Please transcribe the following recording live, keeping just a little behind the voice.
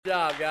Good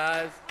job,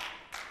 guys.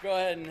 Go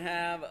ahead and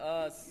have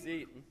a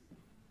seat.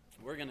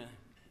 We're going to...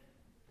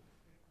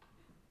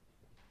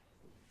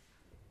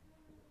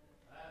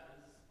 That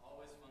is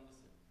always fun to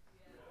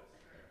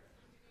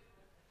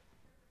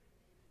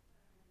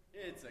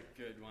see. It's a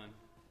good one.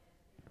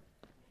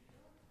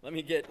 Let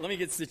me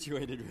get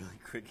situated really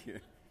quick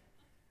here.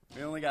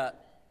 We only got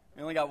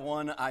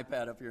one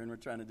iPad up here, and we're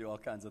trying to do all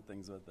kinds of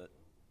things with it.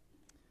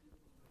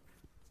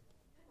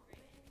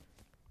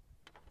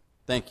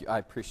 Thank you. I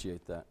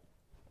appreciate that.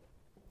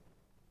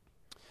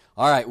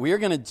 All right, we are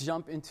going to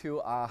jump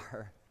into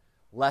our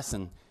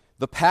lesson,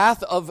 the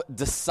path of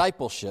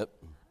discipleship.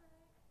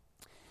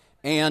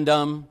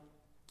 And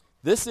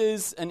this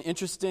is an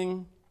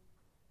interesting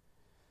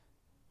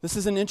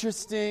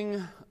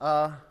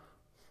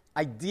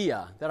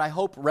idea that I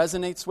hope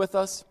resonates with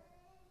us.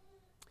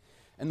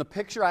 And the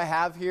picture I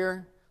have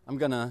here, I'm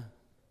going to,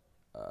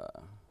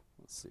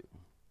 let's see if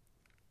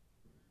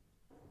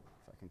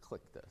I can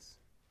click this.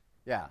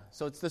 Yeah,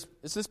 so it's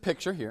this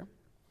picture here.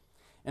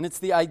 And it's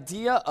the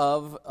idea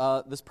of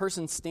this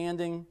person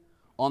standing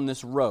on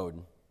this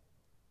road.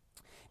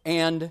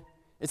 And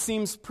it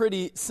seems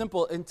pretty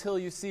simple until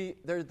you see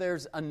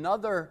there's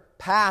another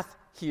path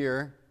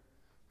here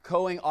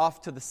going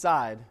off to the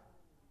side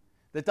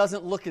that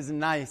doesn't look as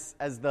nice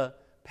as the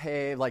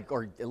paved,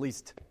 or at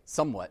least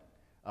somewhat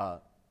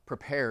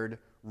prepared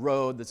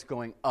road that's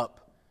going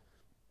up.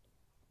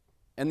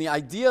 And the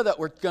idea that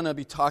we're going to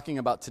be talking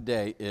about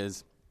today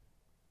is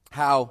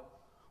how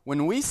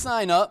when we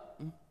sign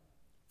up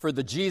for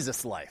the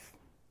Jesus life,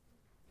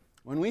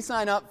 when we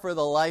sign up for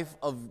the life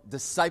of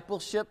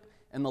discipleship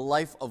and the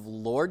life of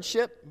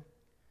lordship,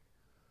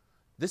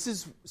 this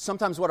is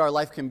sometimes what our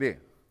life can be.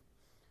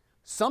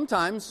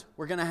 Sometimes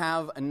we're going to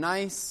have a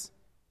nice,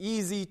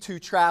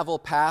 easy-to-travel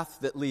path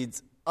that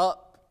leads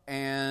up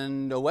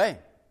and away.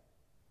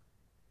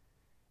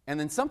 And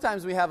then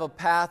sometimes we have a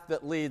path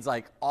that leads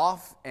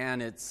off,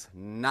 and it's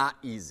not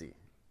easy,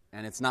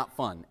 and it's not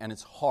fun, and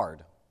it's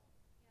hard.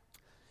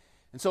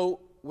 And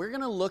so we're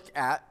going to look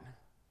at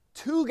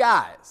two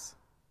guys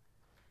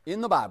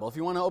in the Bible. If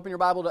you want to open your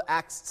Bible to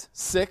Acts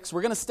 6,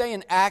 we're going to stay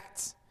in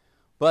Acts,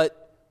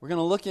 but we're going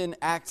to look in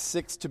Acts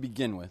 6 to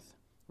begin with.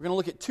 We're going to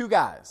look at two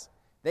guys.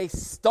 They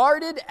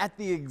started at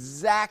the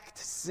exact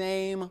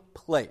same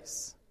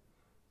place,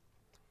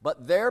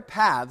 but their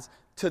paths,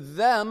 to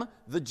them,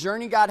 the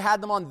journey God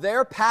had them on,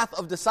 their path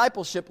of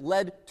discipleship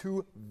led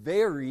to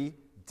very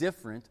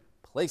different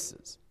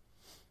places.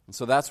 And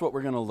so that's what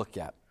we're going to look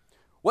at.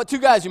 What two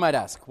guys, you might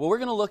ask? Well, we're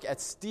going to look at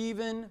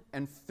Stephen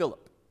and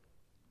Philip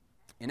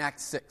in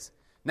Acts 6.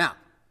 Now,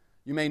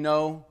 you may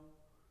know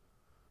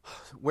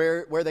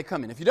where they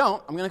come in. If you don't,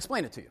 I'm going to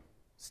explain it to you.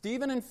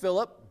 Stephen and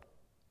Philip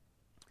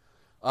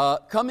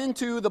come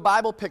into the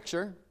Bible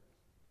picture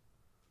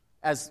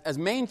as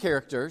main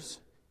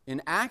characters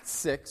in Acts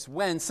 6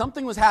 when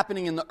something was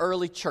happening in the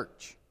early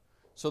church.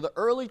 So the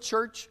early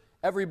church,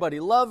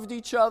 everybody loved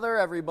each other,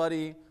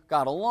 everybody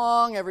got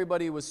along,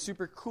 everybody was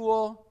super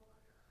cool.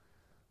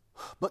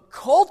 But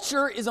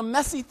culture is a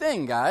messy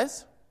thing,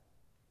 guys.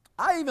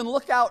 I even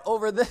look out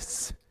over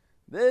this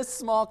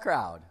small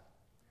crowd.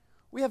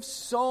 We have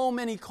so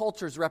many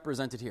cultures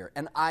represented here,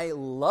 and I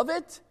love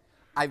it.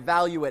 I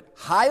value it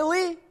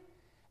highly.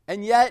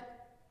 And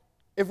yet,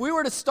 if we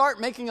were to start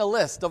making a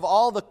list of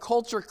all the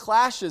culture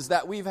clashes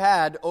that we've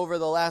had over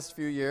the last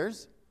few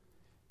years,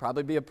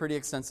 probably be a pretty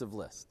extensive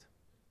list.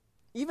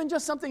 Even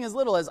just something as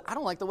little as, I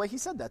don't like the way he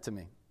said that to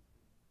me.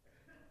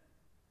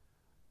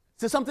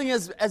 To something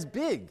as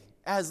big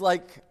as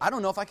I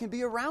don't know if I can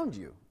be around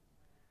you.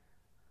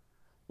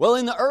 Well,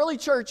 in the early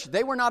church,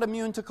 they were not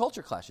immune to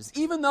culture clashes.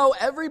 Even though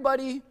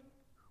everybody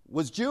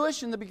was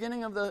Jewish in the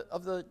beginning of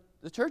the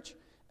church,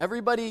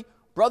 everybody,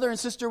 brother and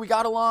sister, we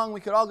got along,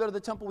 we could all go to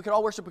the temple, we could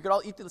all worship, we could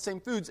all eat the same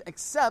foods,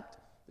 except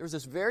there was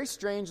this very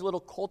strange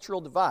little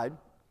cultural divide.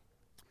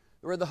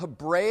 There were the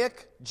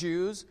Hebraic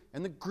Jews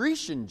and the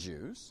Grecian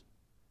Jews.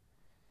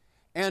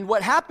 And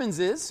what happens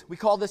is, we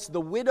call this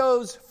the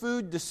widow's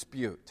food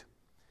dispute.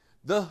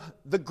 The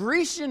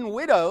Grecian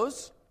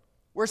widows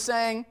were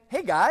saying,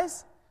 hey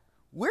guys,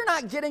 we're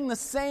not getting the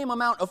same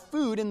amount of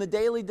food in the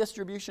daily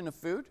distribution of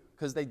food,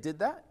 because they did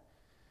that.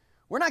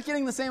 We're not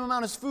getting the same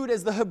amount of food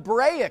as the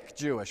Hebraic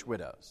Jewish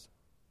widows.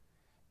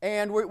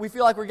 And we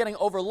feel like we're getting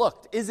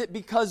overlooked. Is it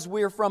because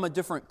we're from a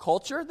different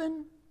culture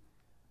than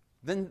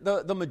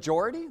the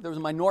majority? There was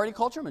a minority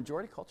culture,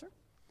 majority culture.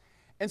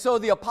 And so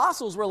the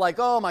apostles were like,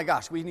 oh my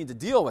gosh, we need to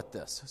deal with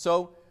this.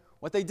 So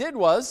what they did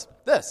was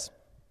this.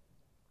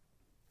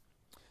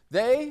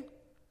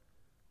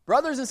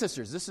 Brothers and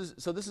sisters, this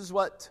is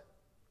what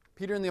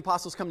Peter and the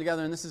apostles come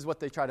together, and this is what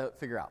they try to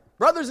figure out.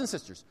 Brothers and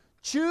sisters,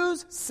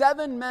 choose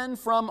 7 men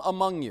from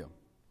among you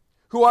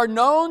who are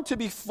known to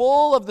be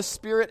full of the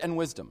Spirit and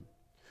wisdom.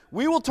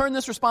 We will turn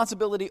this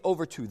responsibility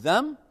over to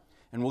them,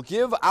 and will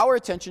give our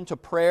attention to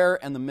prayer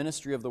and the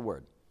ministry of the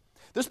word.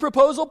 This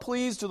proposal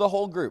pleased the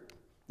whole group.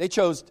 They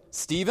chose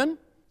Stephen,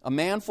 a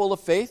man full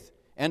of faith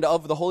and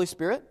of the Holy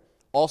Spirit,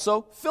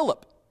 also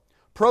Philip,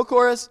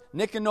 Prochorus,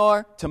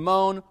 Nicanor,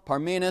 Timon,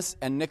 Parmenas,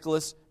 and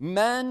Nicholas,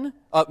 men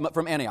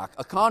from Antioch,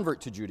 a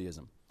convert to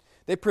Judaism.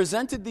 They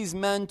presented these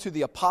men to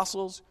the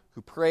apostles,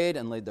 who prayed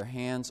and laid their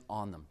hands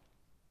on them.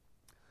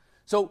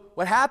 So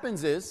what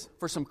happens is,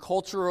 for some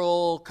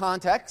cultural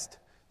context,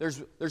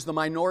 there's the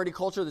minority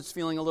culture that's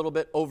feeling a little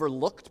bit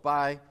overlooked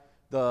by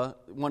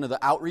one of the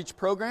outreach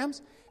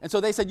programs. And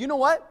so they said, you know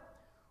what?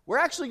 We're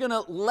actually going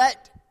to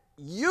let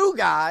you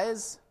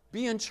guys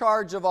be in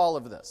charge of all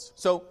of this.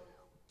 So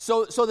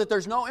that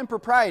there's no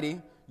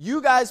impropriety,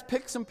 you guys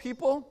pick some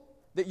people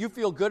that you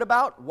feel good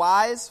about,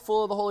 wise,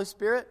 full of the Holy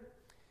Spirit,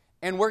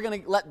 and we're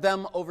going to let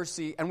them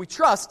oversee. And we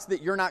trust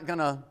that you're not going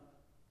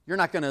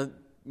to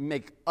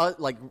make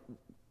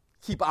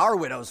keep our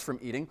widows from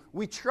eating.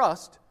 We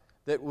trust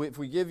that if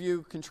we give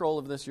you control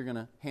of this, you're going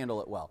to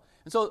handle it well.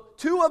 And so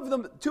two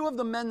of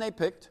the men they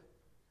picked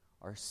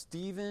are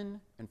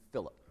Stephen and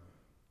Philip.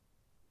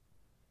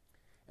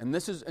 And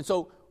this is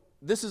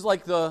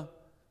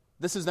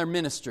their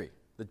ministry.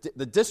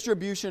 The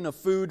distribution of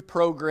food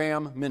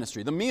program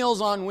ministry. The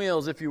Meals on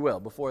Wheels, if you will,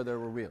 before there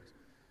were wheels.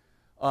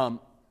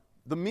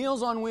 The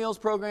Meals on Wheels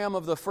program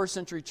of the first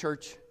century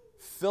church,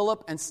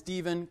 Philip and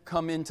Stephen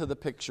come into the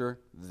picture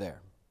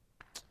there.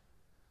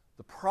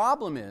 The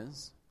problem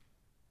is,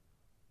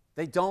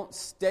 they don't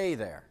stay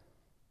there.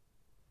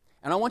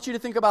 And I want you to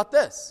think about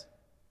this.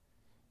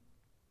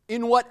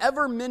 In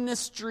whatever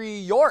ministry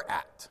you're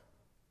at,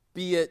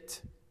 be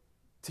it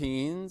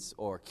teens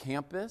or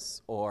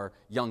campus or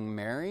young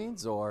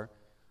marrieds or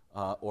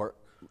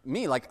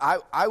me. Like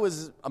I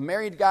was a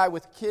married guy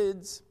with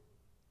kids,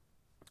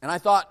 and I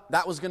thought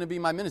that was going to be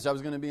my ministry. I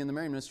was going to be in the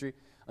married ministry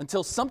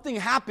until something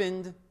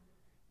happened,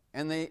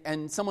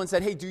 and someone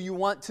said, "Hey, do you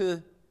want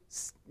to,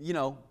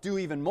 do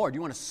even more? Do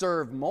you want to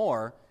serve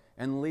more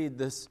and lead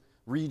this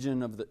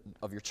region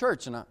of your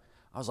church?" And I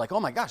was like, "Oh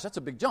my gosh, that's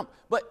a big jump."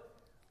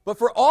 But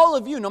for all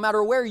of you, no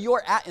matter where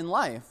you're at in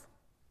life,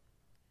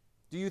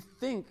 do you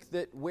think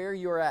that where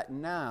you're at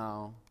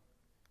now,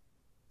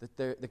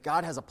 that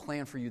God has a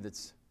plan for you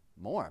that's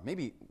more,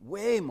 maybe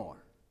way more,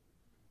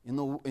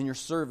 in your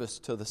service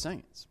to the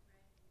saints?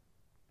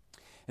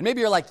 And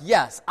maybe you're like,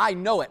 yes, I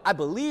know it. I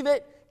believe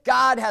it.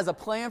 God has a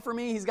plan for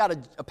me. He's got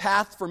a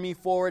path for me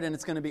forward, and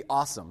it's going to be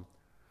awesome.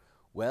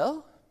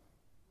 Well,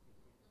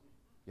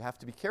 you have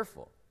to be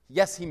careful.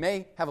 Yes, He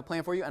may have a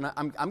plan for you, and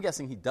I'm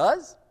guessing He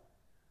does,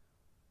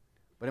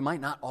 but it might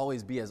not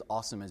always be as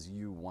awesome as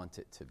you want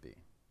it to be.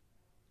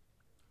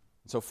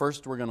 So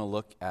first, we're going to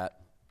look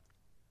at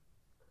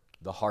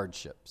the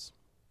hardships.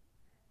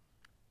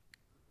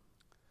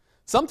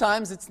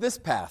 Sometimes it's this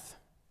path.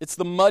 It's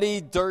the muddy,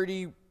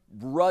 dirty,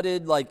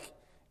 rutted,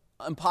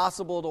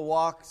 impossible to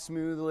walk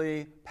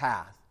smoothly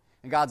path.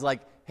 And God's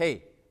like,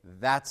 hey,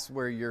 that's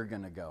where you're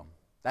going to go.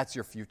 That's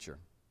your future.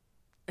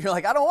 And you're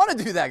like, I don't want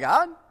to do that,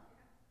 God.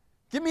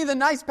 Give me the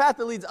nice path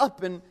that leads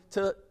up and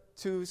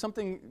to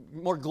something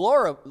more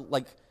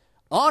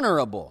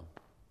honorable.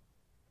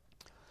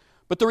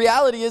 But the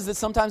reality is that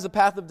sometimes the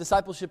path of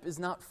discipleship is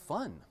not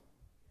fun.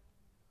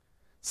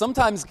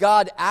 Sometimes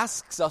God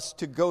asks us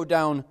to go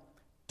down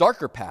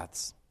darker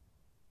paths.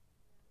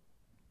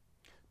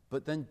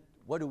 But then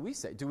what do we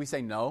say? Do we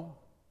say no?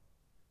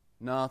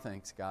 No,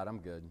 thanks, God, I'm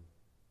good.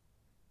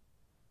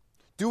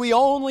 Do we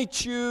only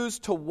choose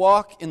to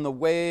walk in the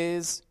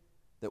ways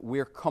that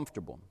we're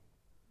comfortable?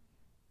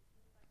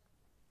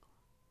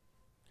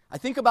 I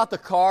think about the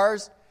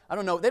cars. I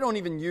don't know, they don't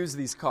even use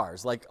these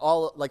cars. Like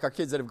our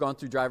kids that have gone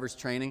through driver's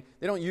training,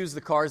 they don't use the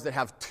cars that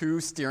have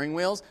 2 steering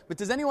wheels. But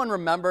does anyone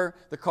remember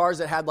the cars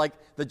that had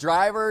the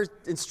driver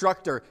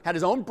instructor had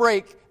his own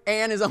brake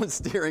and his own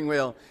steering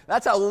wheel?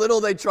 That's how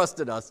little they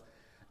trusted us.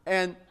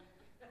 And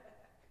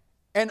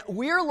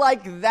we're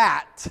like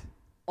that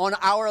on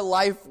our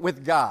life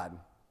with God.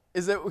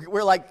 Is that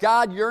we're like,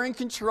 God, you're in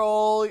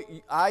control.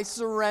 I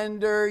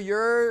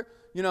surrender.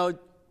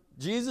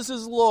 Jesus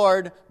is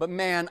Lord, but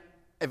man,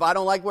 if I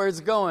don't like where it's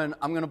going,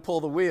 I'm going to pull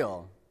the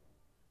wheel.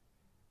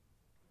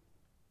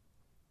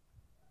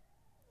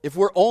 If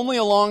we're only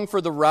along for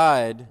the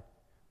ride,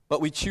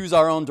 but we choose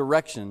our own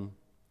direction,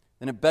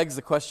 then it begs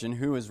the question,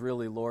 who is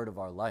really Lord of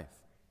our life?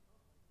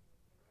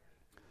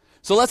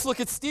 So let's look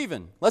at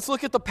Stephen. Let's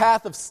look at the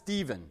path of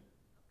Stephen.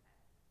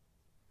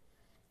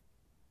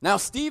 Now,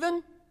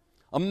 Stephen,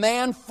 a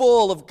man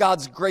full of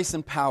God's grace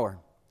and power,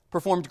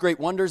 performed great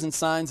wonders and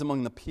signs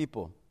among the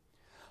people.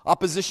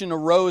 Opposition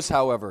arose,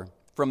 however,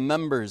 from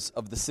members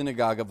of the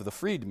synagogue of the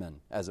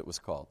freedmen, as it was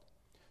called,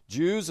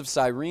 Jews of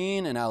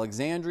Cyrene and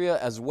Alexandria,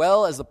 as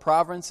well as the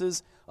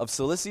provinces of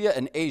Cilicia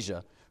and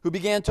Asia, who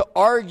began to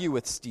argue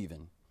with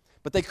Stephen.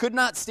 But they could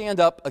not stand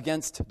up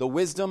against the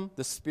wisdom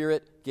the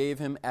Spirit gave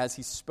him as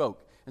he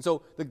spoke. And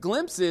so the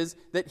glimpse is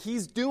that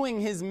he's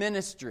doing his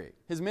ministry.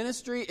 His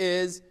ministry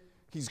is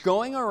he's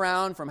going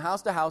around from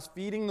house to house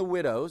feeding the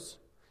widows.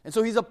 And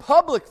so he's a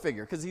public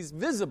figure because he's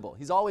visible.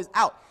 He's always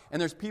out.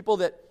 And there's people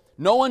that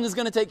no one is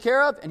going to take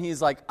care of, and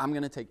he's like, I'm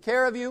going to take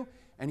care of you.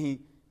 And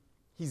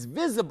he's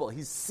visible.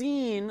 He's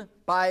seen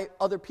by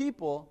other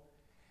people.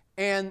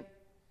 And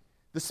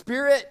the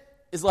Spirit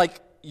is like,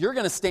 you're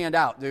going to stand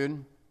out,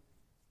 dude.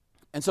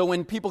 And so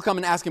when people come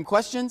and ask him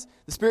questions,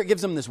 the Spirit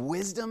gives them this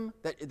wisdom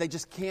that they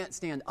just can't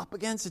stand up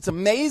against. It's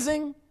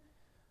amazing.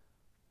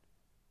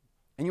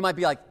 And you might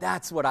be like,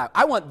 that's what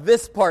I want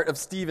this part of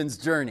Stephen's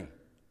journey.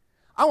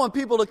 I want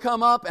people to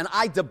come up and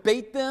I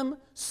debate them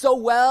so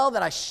well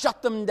that I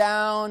shut them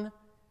down.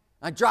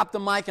 I drop the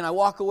mic and I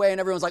walk away and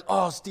everyone's like,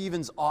 oh,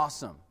 Stephen's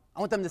awesome. I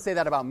want them to say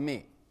that about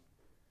me.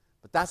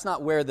 But that's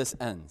not where this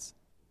ends.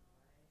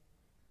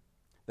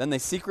 Then they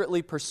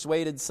secretly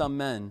persuaded some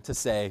men to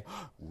say,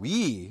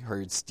 we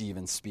heard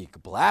Stephen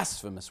speak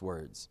blasphemous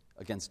words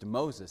against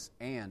Moses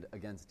and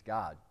against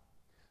God.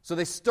 So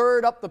they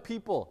stirred up the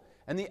people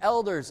and the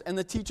elders and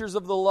the teachers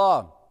of the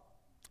law.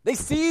 They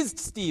seized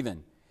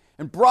Stephen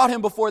and brought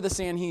him before the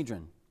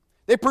Sanhedrin.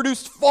 They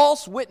produced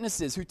false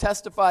witnesses who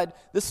testified,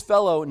 this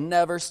fellow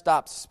never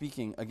stopped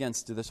speaking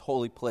against this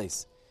holy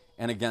place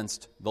and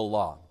against the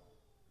law.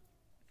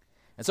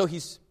 And so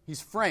he's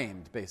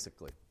framed,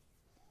 basically.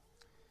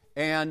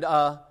 And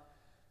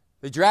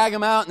they drag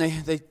him out,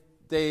 and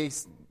they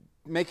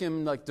make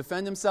him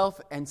defend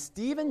himself. And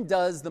Stephen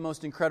does the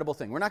most incredible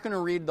thing. We're not going to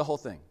read the whole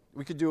thing.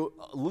 We could do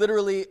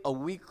literally a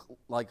week,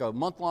 like a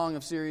month-long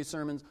of series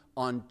sermons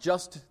on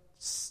just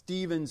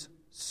Stephen's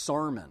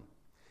sermon.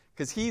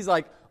 Because he's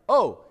like,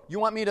 oh, you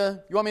want me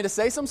to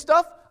say some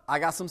stuff? I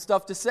got some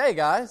stuff to say,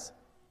 guys.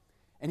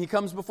 And he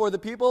comes before the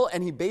people,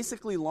 and he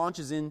basically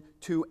launches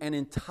into an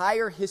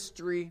entire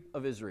history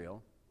of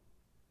Israel.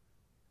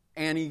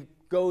 And he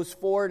goes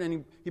forward,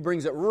 and he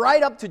brings it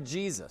right up to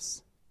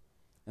Jesus.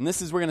 And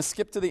we're going to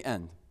skip to the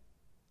end.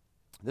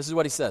 This is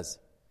what he says.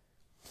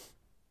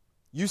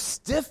 You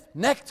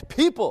stiff-necked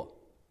people,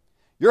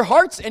 your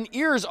hearts and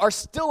ears are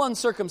still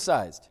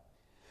uncircumcised.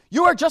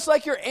 You are just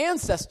like your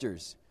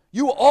ancestors.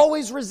 You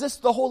always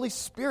resist the Holy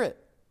Spirit.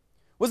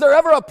 Was there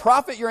ever a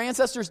prophet your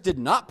ancestors did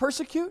not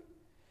persecute?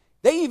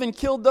 They even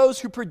killed those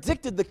who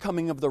predicted the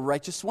coming of the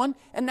righteous one,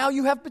 and now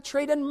you have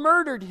betrayed and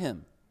murdered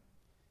him.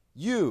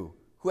 You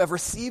who have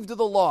received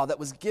the law that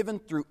was given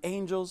through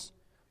angels,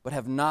 but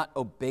have not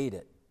obeyed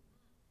it.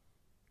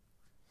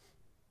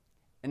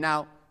 And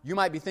now, you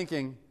might be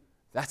thinking,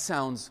 that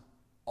sounds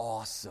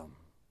awesome.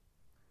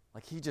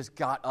 Like he just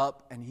got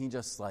up and he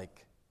just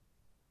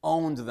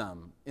owned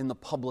them in the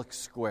public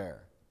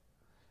square.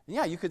 And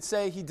yeah, you could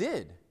say he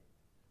did.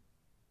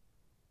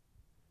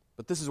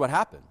 But this is what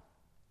happened.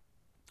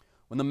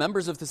 When the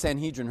members of the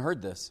Sanhedrin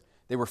heard this,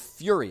 they were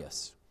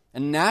furious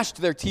and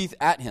gnashed their teeth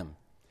at him.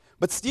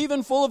 But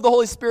Stephen, full of the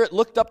Holy Spirit,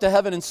 looked up to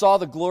heaven and saw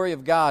the glory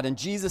of God, and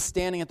Jesus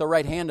standing at the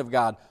right hand of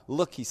God.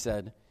 Look, he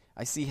said,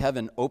 I see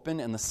heaven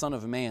open and the Son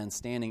of Man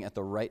standing at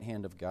the right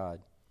hand of God.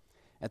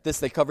 At this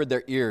they covered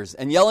their ears,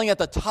 and yelling at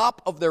the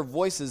top of their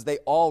voices, they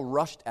all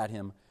rushed at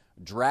him,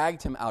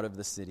 dragged him out of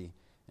the city,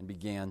 and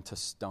began to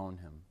stone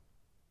him.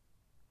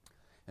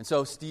 And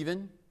so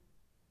Stephen,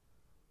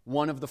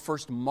 one of the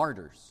first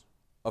martyrs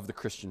of the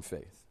Christian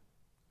faith,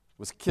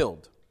 was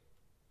killed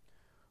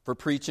for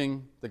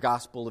preaching the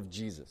gospel of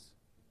Jesus.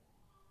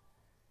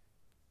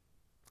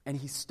 And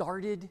he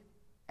started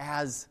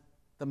as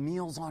the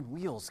Meals on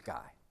Wheels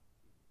guy.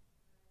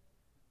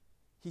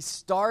 He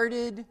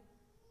started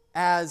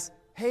as,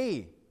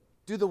 hey,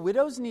 do the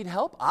widows need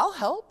help? I'll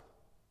help.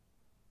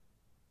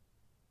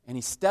 And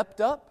he stepped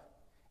up,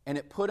 and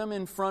it put him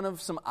in front of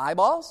some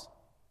eyeballs,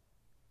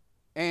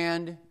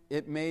 and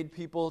it made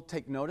people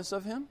take notice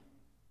of him.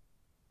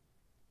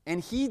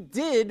 And he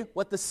did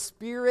what the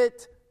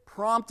Spirit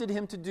prompted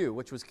him to do,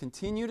 which was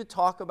continue to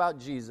talk about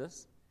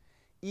Jesus,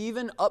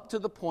 even up to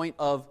the point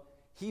of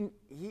you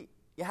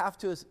have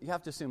to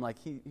assume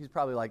he's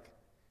probably like,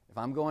 if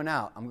I'm going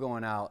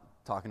out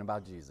talking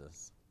about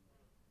Jesus.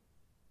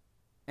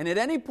 And at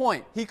any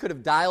point, he could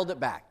have dialed it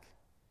back.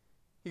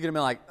 He could have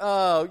been like,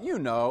 oh,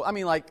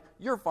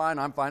 you're fine,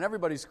 I'm fine,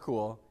 everybody's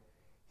cool.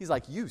 He's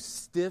like, you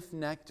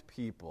stiff-necked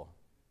people.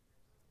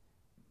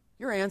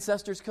 Your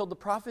ancestors killed the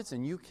prophets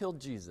and you killed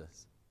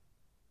Jesus.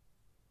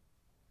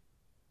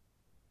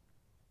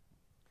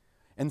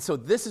 And so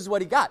this is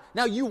what he got.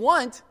 Now you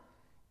want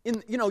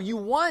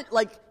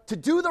to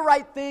do the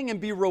right thing and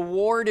be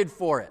rewarded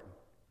for it.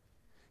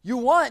 You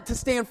want to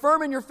stand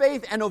firm in your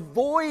faith and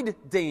avoid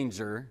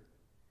danger.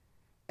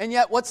 And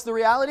yet, what's the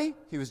reality?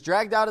 He was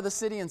dragged out of the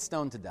city and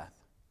stoned to death.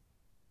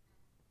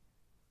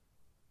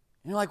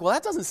 And you're like, well,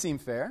 that doesn't seem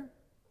fair.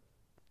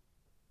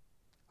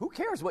 Who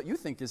cares what you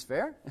think is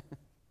fair?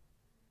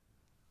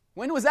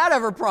 When was that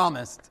ever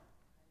promised?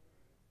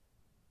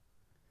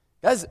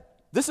 Guys,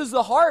 this is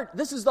the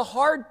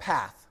hard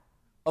path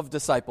of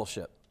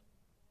discipleship.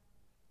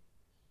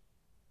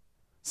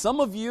 Some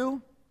of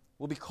you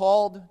will be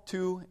called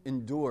to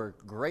endure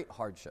great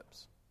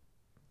hardships.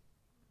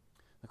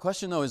 The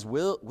question, though, is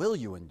will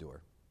you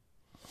endure?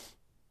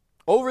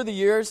 Over the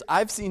years,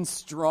 I've seen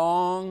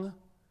strong,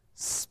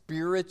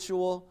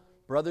 spiritual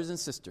brothers and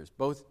sisters,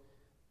 both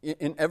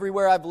in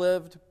everywhere I've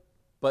lived,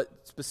 but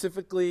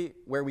specifically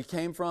where we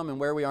came from and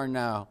where we are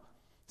now.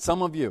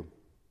 Some of you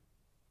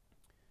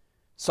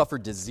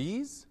suffered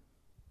disease,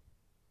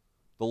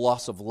 the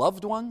loss of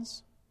loved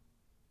ones.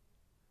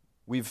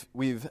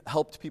 We've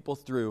helped people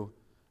through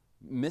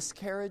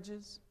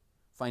miscarriages,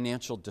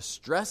 financial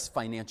distress,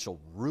 financial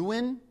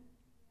ruin,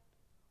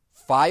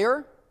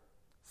 fire,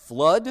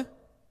 flood,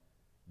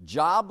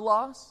 job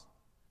loss,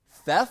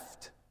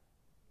 theft,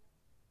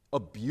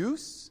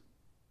 abuse.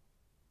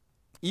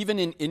 Even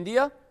in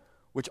India,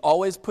 which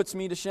always puts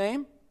me to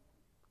shame,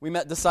 we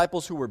met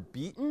disciples who were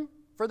beaten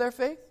for their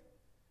faith,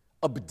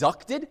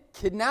 abducted,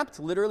 kidnapped,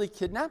 literally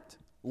kidnapped,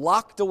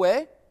 locked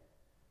away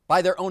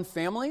by their own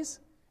families,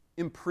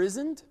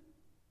 imprisoned,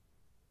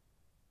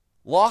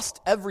 lost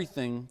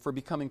everything for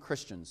becoming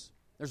Christians.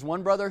 There's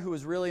one brother who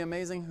was really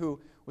amazing who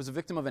was a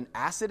victim of an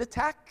acid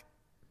attack.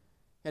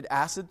 He had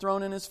acid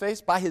thrown in his face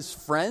by his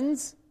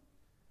friends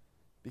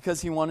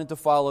because he wanted to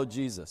follow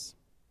Jesus.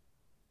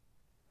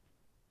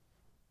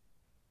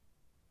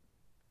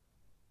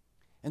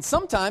 And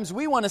sometimes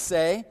we want to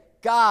say,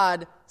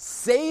 God,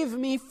 save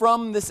me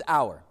from this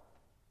hour.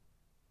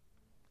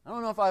 I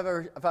don't know if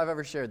I've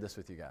ever shared this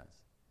with you guys.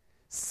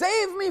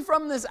 Save me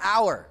from this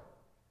hour.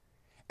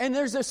 And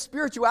there's a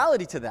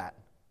spirituality to that.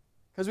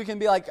 Because we can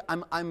be like,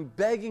 I'm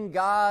begging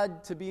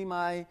God to be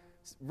my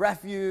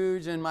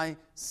refuge and my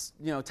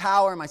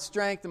tower, my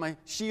strength and my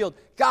shield.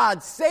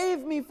 God, save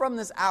me from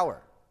this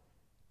hour.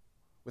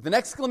 With an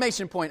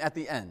exclamation point at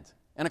the end.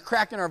 And a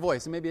crack in our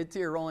voice and maybe a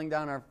tear rolling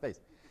down our face.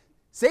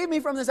 Save me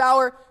from this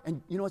hour.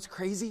 And you know what's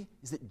crazy?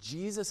 Is that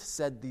Jesus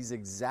said these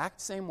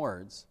exact same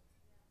words,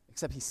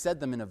 except he said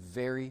them in a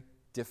very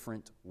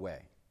different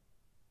way.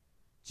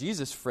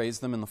 Jesus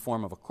phrased them in the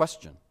form of a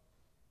question.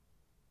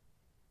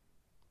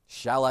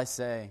 Shall I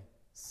say,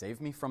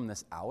 save me from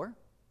this hour?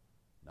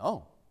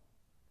 No.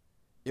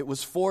 It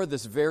was for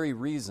this very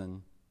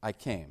reason I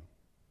came.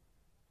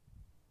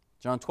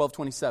 John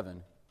 12:27,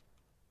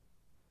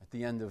 at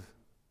the end of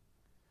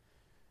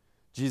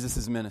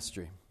Jesus'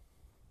 ministry.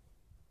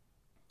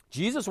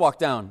 Jesus walked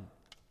down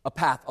a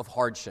path of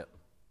hardship.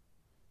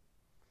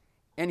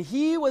 And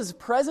he was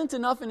present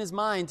enough in his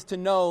mind to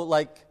know,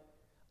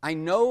 I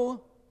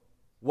know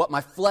what my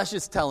flesh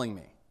is telling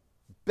me.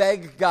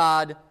 Beg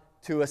God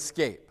to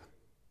escape.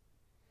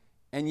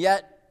 And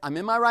yet, I'm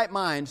in my right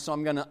mind, so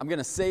I'm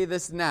gonna say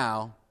this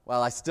now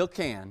while I still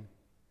can.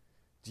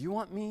 Do you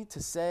want me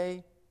to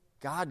say,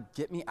 God,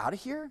 get me out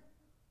of here?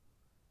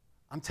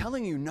 I'm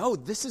telling you, no,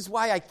 this is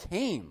why I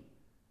came.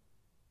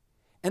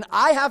 And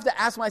I have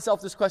to ask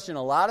myself this question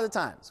a lot of the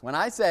times. When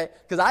I say,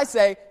 because I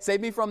say,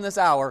 save me from this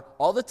hour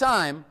all the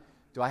time,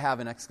 do I have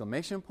an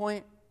exclamation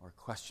point or a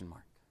question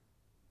mark?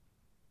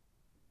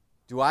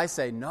 Do I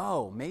say,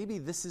 no, maybe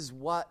this is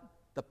what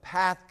the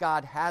path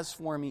God has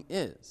for me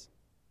is?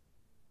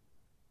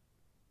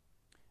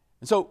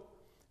 And so,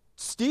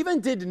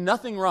 Stephen did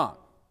nothing wrong.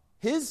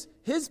 His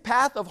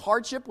path of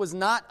hardship was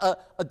not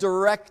a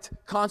direct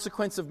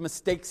consequence of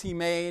mistakes he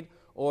made,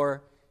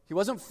 or he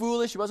wasn't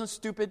foolish, he wasn't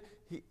stupid.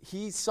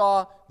 He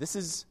saw, this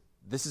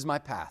is my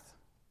path.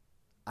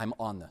 I'm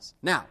on this.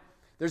 Now,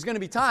 there's going to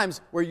be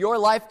times where your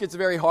life gets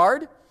very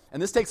hard, and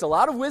this takes a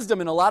lot of wisdom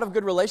and a lot of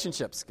good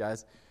relationships,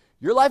 guys.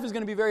 Your life is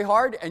going to be very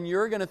hard, and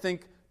you're going to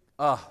think,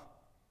 I'm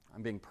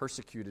being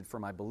persecuted for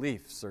my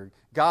beliefs, or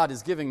God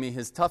is giving me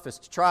his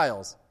toughest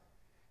trials.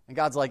 And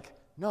God's like,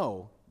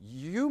 no,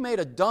 you made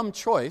a dumb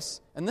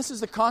choice, and this is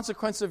the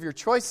consequence of your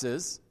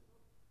choices,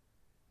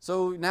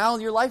 so now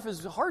your life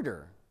is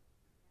harder.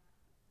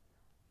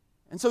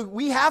 And so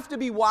we have to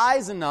be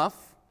wise enough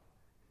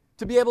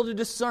to be able to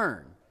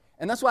discern.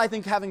 And that's why I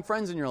think having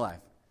friends in your life.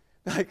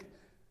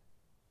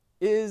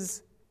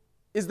 Is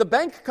the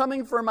bank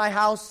coming for my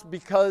house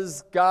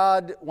because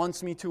God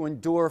wants me to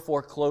endure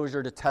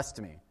foreclosure to test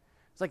me?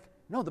 It's like,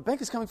 no, the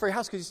bank is coming for your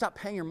house because you stopped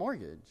paying your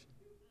mortgage.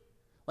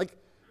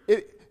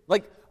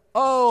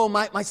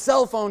 My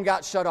cell phone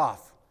got shut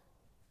off.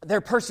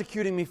 They're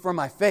persecuting me for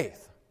my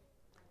faith.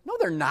 No,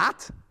 they're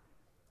not.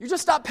 You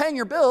just stop paying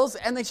your bills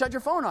and they shut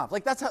your phone off.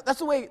 That's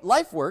the way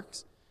life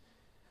works.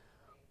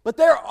 But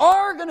there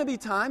are going to be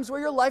times where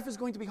your life is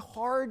going to be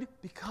hard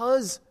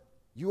because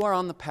you are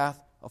on the path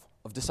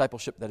of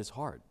discipleship that is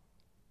hard.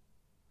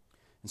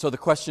 And so the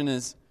question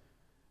is,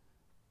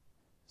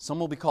 some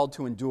will be called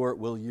to endure.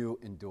 Will you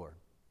endure?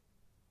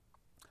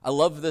 I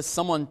love this.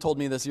 Someone told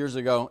me this years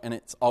ago, and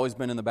it's always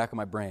been in the back of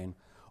my brain.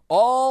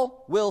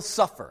 All will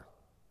suffer,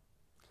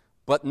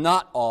 but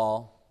not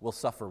all will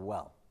suffer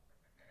well.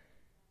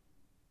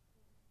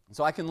 And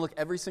so I can look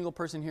every single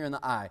person here in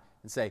the eye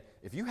and say,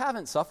 if you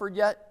haven't suffered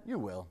yet, you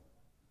will.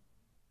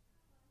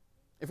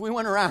 If we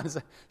went around and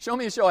said, show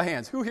me a show of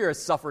hands, who here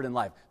has suffered in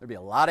life? There'd be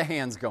a lot of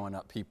hands going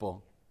up,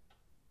 people.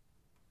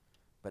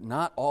 But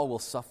not all will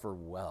suffer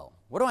well.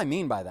 What do I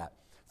mean by that?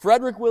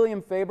 Frederick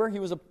William Faber, he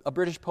was a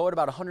British poet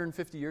about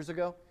 150 years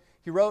ago.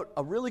 He wrote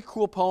a really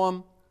cool poem.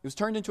 It was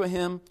turned into a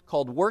hymn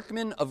called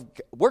Workmen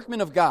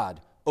of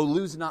God, O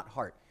Lose Not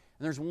Heart.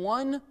 And there's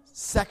one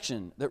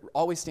section that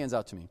always stands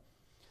out to me.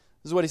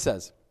 This is what he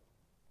says.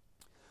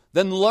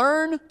 Then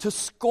learn to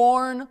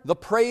scorn the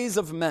praise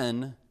of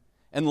men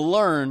and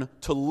learn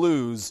to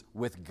lose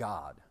with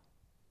God.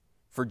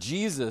 For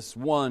Jesus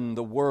won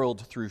the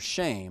world through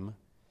shame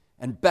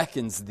and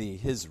beckons thee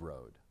his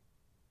road.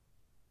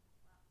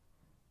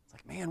 It's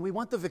like, man, we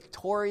want the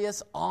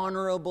victorious,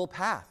 honorable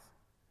path.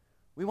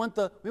 We want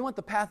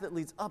the path that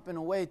leads up and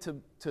away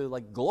to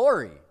like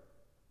glory.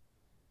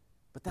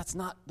 But that's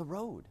not the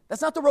road.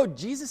 That's not the road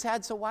Jesus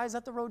had, so why is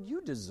that the road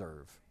you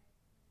deserve?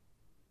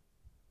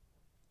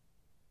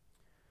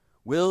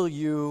 Will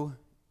you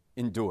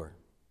endure?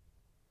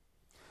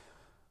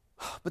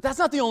 But that's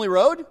not the only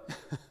road.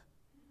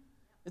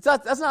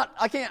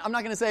 I'm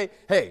not going to say,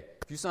 hey,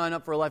 if you sign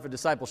up for a life of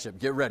discipleship,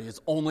 get ready.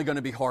 It's only going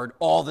to be hard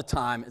all the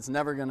time. It's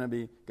never going to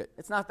be good.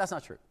 That's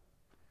not true.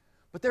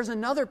 But there's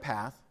another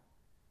path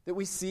that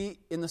we see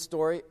in the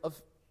story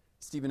of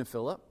Stephen and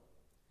Philip.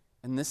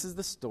 And this is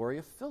the story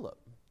of Philip.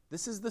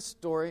 This is the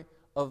story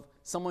of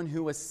someone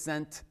who was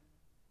sent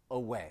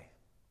away.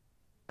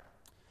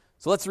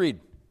 So let's read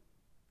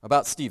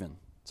about Stephen.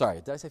 Sorry,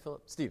 did I say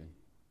Philip? Stephen.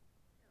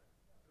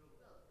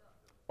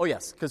 Oh,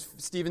 yes, because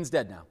Stephen's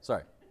dead now.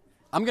 Sorry.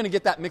 I'm going to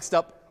get that mixed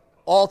up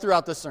all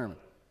throughout this sermon.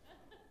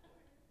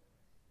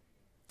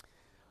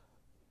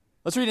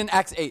 Let's read in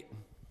Acts 8.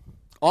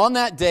 On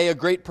that day, a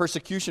great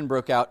persecution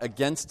broke out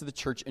against the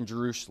church in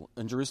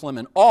Jerusalem,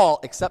 and all,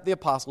 except the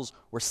apostles,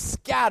 were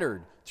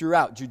scattered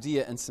throughout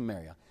Judea and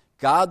Samaria.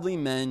 Godly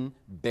men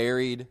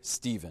buried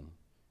Stephen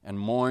and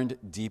mourned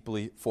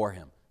deeply for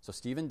him. So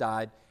Stephen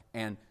died,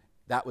 and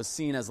that was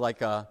seen as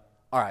like all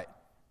right,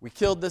 we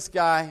killed this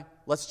guy,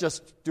 let's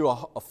just do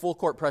a full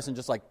court press and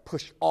just like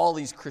push all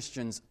these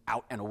Christians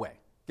out and away.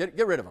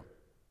 Get rid of them.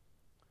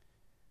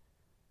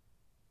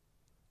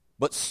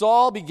 But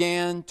Saul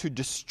began to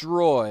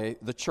destroy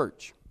the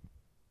church.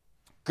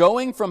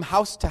 Going from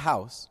house to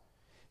house,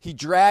 he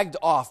dragged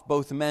off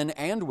both men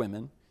and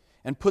women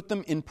and put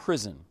them in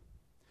prison.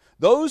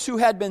 Those who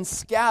had been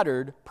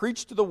scattered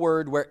preached the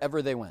word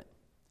wherever they went.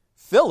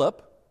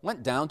 Philip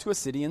went down to a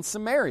city in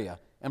Samaria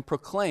and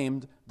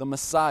proclaimed the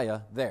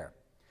Messiah there.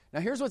 Now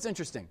here's what's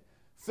interesting.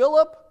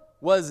 Philip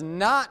was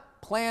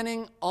not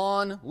planning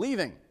on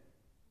leaving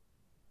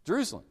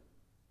Jerusalem.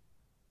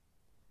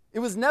 It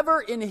was never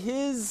in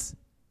his,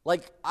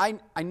 I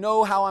know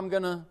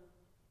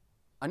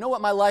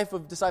what my life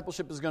of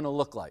discipleship is going to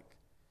look like.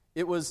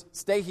 It was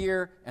stay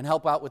here and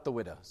help out with the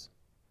widows.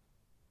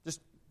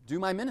 Just do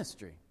my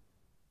ministry.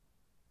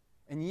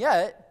 And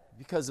yet,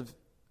 because of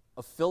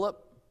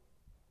Philip,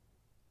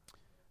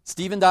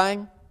 Stephen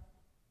dying,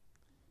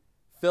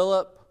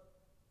 Philip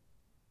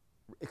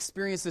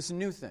experienced this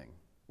new thing,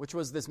 which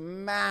was this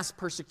mass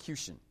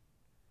persecution.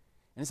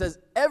 And it says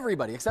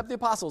everybody, except the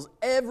apostles,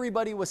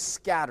 everybody was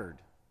scattered.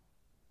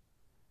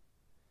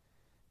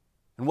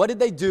 And what did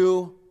they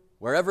do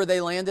wherever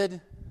they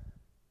landed?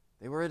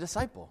 They were a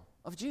disciple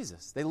of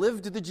Jesus. They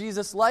lived the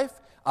Jesus life.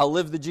 I'll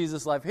live the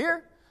Jesus life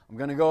here. I'm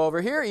going to go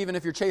over here. Even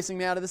if you're chasing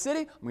me out of the city,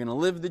 I'm going to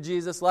live the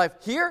Jesus life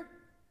here.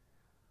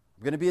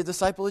 I'm going to be a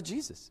disciple of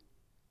Jesus.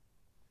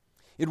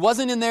 It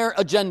wasn't in their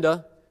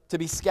agenda to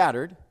be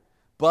scattered,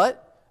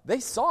 but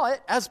they saw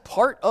it as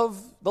part of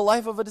the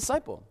life of a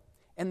disciple.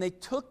 And they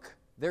took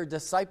their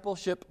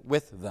discipleship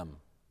with them.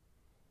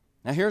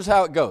 Now here's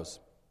how it goes.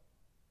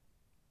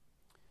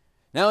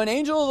 Now an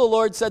angel of the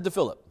Lord said to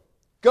Philip,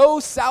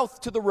 "Go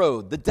south to the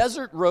road, the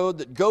desert road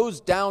that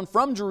goes down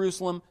from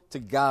Jerusalem to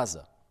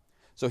Gaza."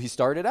 So he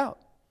started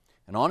out.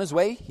 And on his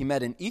way, he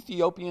met an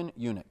Ethiopian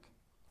eunuch,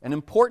 an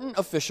important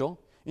official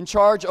in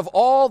charge of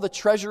all the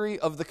treasury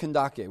of the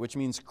Kandake, which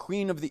means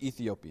queen of the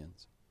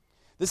Ethiopians.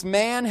 This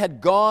man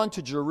had gone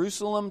to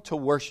Jerusalem to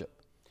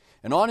worship.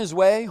 And on his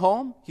way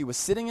home, he was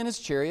sitting in his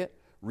chariot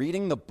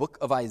reading the book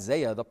of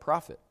Isaiah the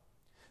prophet.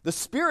 The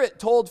Spirit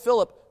told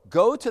Philip,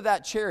 "Go to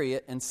that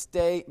chariot and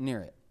stay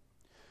near it."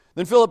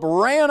 Then Philip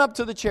ran up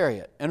to the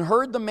chariot and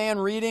heard the man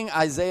reading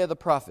Isaiah the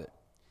prophet.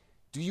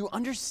 "Do you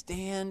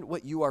understand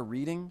what you are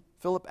reading?"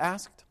 Philip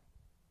asked.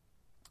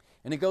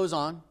 And it goes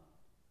on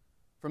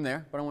from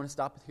there, but I want to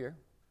stop it here.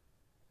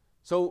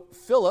 So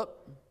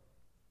Philip,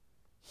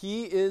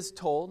 he is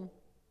told,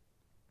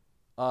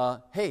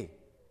 hey,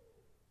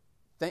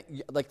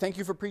 thank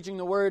you for preaching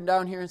the word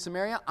down here in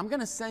Samaria. I'm going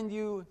to send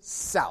you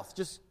south.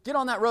 Just get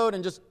on that road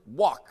and just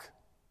walk.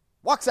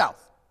 Walk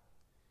south.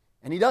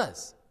 And he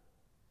does.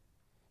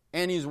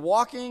 And he's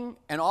walking,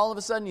 and all of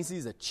a sudden he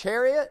sees a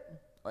chariot.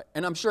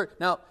 And I'm sure,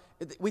 now,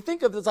 we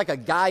think of this like a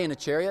guy in a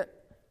chariot.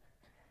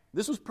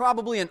 This was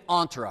probably an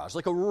entourage,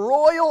 like a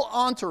royal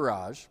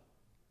entourage.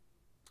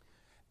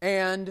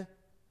 And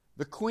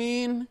the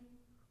queen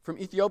from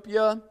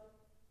Ethiopia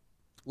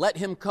let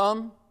him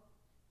come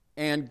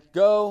and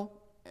go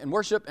and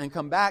worship and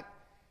come back.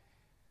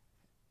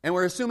 And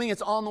we're assuming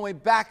it's on the way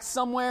back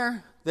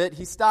somewhere that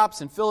he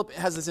stops, and Philip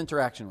has this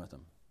interaction with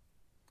him.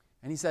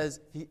 And he says,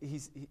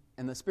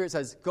 and the Spirit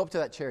says, "Go up to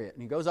that chariot."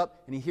 And he goes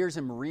up, and he hears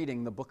him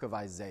reading the book of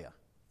Isaiah.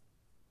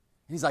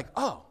 And he's like,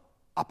 oh,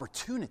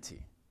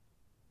 opportunity.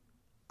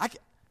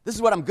 This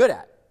is what I'm good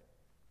at.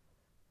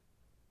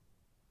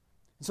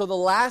 And so the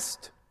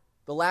last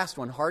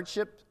one,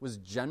 hardship, was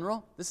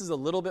general. This is a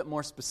little bit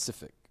more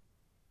specific.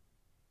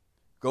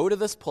 Go to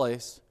this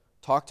place,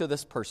 talk to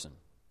this person.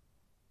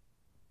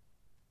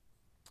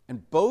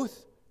 And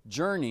both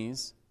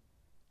journeys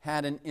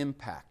had an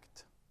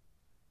impact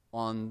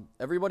on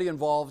everybody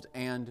involved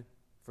and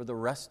for the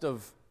rest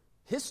of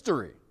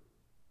history.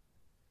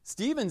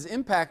 Stephen's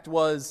impact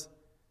was,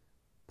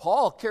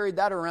 Paul carried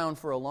that around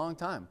for a long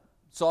time.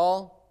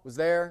 Saul was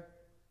there,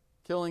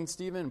 killing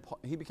Stephen.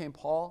 He became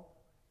Paul.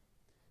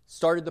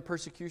 Started the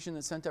persecution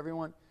that sent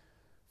everyone.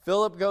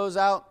 Philip goes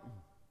out,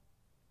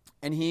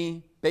 and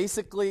he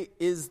basically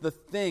is the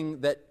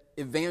thing that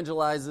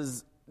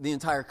evangelizes the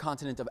entire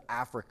continent of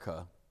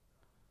Africa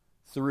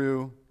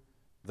through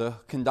the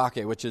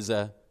Kandake, which is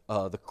the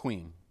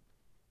queen.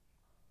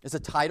 It's a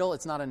title.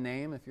 It's not a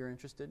name if you're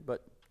interested,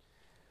 but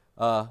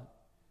the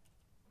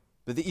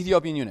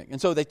Ethiopian eunuch. And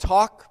so they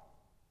talk,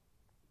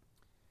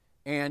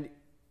 and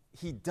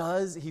he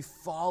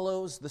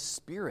follows the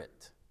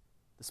Spirit.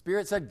 The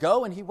Spirit said,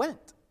 go, and he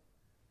went.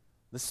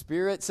 The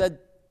Spirit said,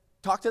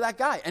 talk to that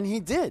guy, and he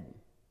did.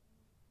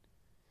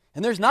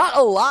 And there's not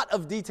a lot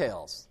of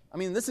details. I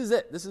mean, this is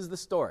it. This is the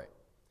story.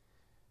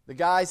 The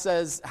guy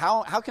says,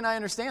 how can I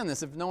understand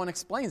this if no one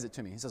explains it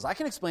to me? He says, I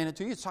can explain it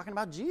to you. It's talking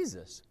about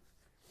Jesus.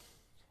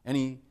 And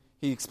he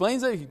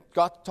explains it.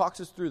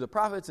 Talks us through the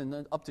prophets and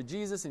then up to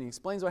Jesus, and he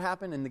explains what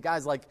happened. And the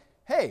guy's like,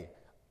 hey,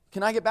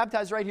 can I get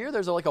baptized right here?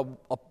 There's a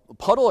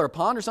puddle or a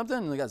pond or something.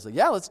 And the guy's like,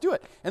 yeah, let's do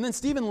it. And then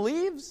Stephen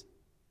leaves,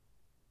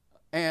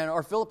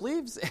 or Philip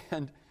leaves,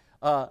 and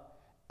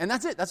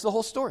that's it. That's the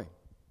whole story.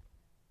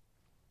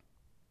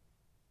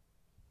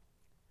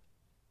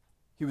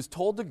 He was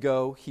told to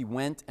go, he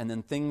went, and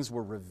then things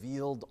were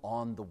revealed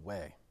on the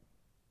way.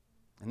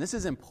 And this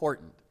is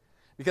important,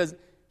 because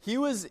he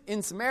was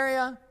in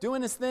Samaria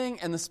doing his thing,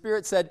 and the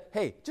Spirit said,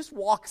 hey, just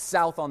walk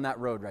south on that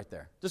road right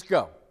there. Just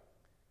go.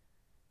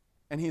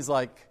 And he's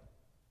like,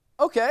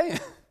 okay.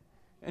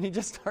 And he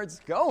just starts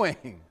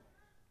going.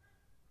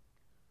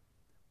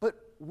 But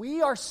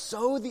we are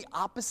so the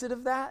opposite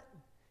of that,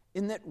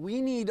 in that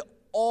we need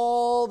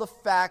all the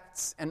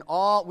facts and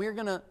we're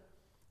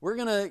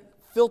gonna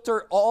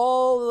filter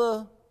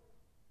all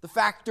the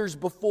factors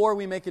before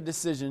we make a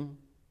decision.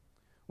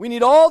 We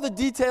need all the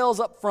details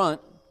up front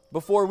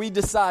before we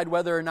decide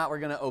whether or not we're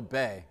going to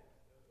obey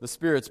the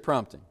Spirit's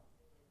prompting.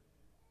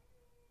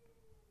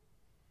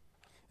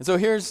 And so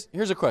here's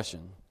a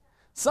question.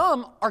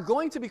 Some are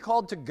going to be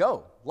called to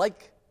go,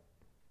 like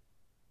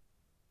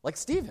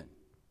Stephen.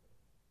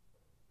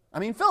 I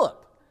mean,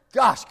 Philip.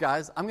 Gosh,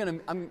 guys, I'm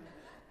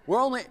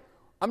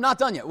not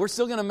done yet. We're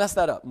still going to mess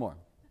that up more.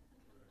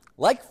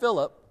 Like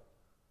Philip,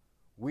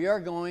 we are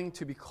going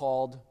to be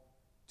called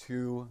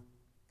to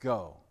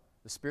go.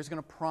 The Spirit's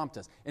going to prompt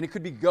us. And it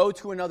could be go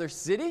to another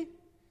city.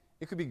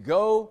 It could be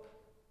go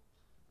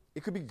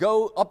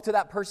up to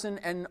that person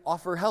and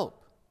offer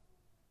help.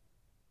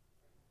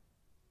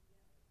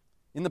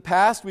 In the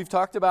past, we've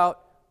talked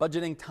about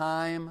budgeting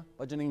time,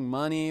 budgeting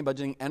money,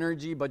 budgeting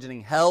energy,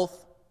 budgeting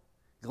health,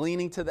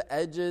 gleaning to the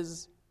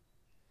edges.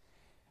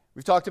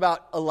 We've talked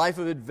about a life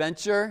of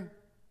adventure.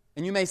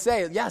 And you may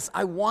say, yes,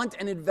 I want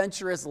an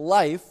adventurous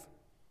life.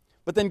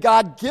 But then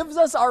God gives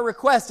us our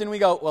request, and we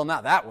go, well,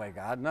 not that way,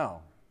 God,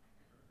 no.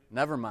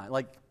 Never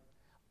mind.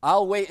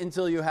 I'll wait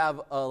until you have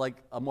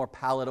a more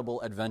palatable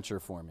adventure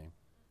for me.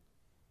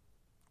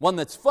 One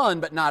that's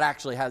fun, but not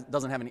actually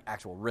doesn't have any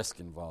actual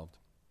risk involved.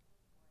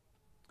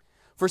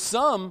 For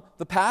some,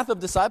 the path of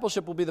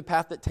discipleship will be the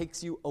path that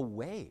takes you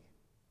away.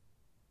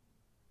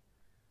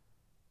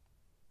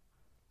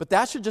 But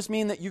that should just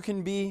mean that you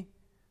can be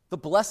the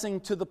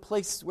blessing to the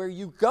place where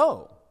you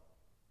go,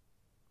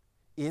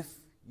 if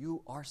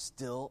you are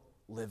still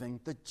living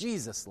the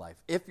Jesus life,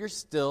 if you're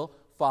still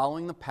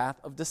following the path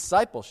of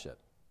discipleship.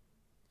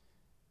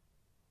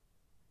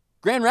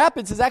 Grand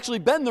Rapids has actually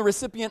been the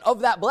recipient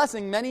of that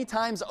blessing many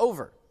times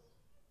over.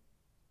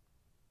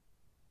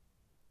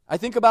 I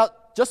think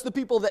about just the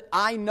people that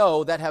I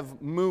know that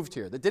have moved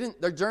here, that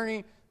didn't, their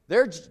journey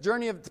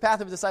of the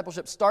path of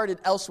discipleship started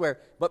elsewhere,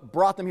 but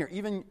brought them here.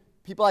 Even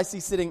people I see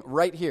sitting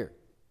right here.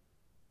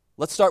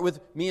 Let's start with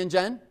me and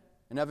Jen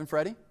and Evan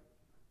Freddie.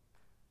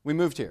 We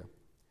moved here.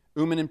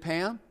 Uman and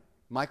Pam,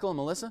 Michael and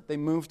Melissa, they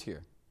moved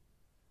here.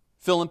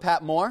 Phil and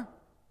Pat Moore,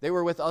 they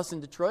were with us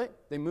in Detroit.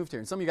 They moved here.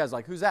 And some of you guys are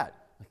like, who's that?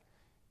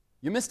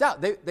 You missed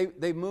out.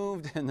 They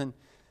moved, and then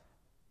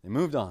they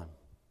moved on.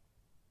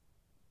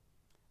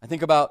 I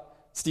think about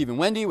Steve and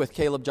Wendy with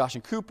Caleb, Josh,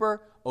 and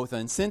Cooper, Otha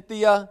and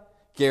Cynthia,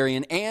 Gary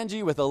and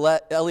Angie with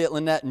Elliot,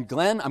 Lynette, and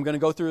Glenn. I'm going to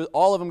go through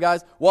all of them,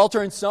 guys.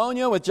 Walter and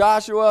Sonia with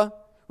Joshua,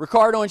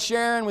 Ricardo and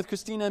Sharon with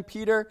Christina and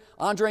Peter,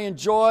 Andre and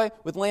Joy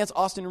with Lance,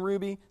 Austin, and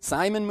Ruby.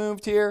 Simon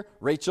moved here,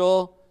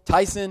 Rachel,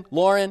 Tyson,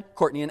 Lauren,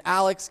 Courtney and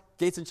Alex,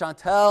 Gates and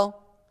Chantel,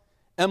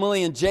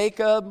 Emily and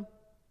Jacob.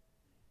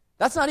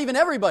 That's not even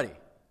everybody.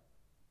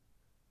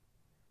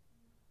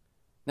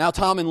 Now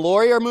Tom and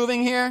Lori are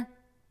moving here.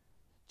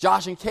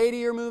 Josh and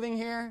Katie are moving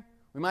here.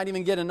 We might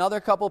even get another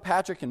couple.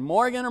 Patrick and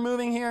Morgan are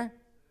moving here.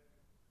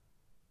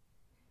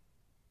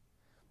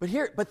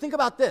 But think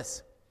about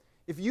this.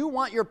 If you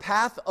want your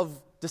path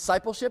of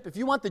discipleship, if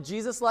you want the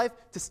Jesus life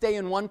to stay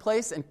in one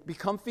place and be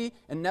comfy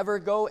and never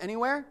go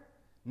anywhere,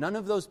 none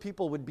of those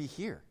people would be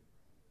here.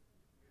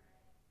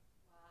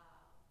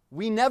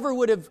 We never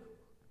would have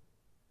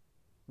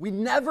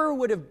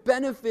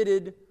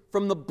benefited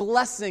from the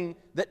blessing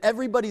that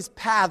everybody's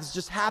paths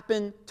just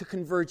happen to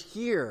converge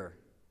here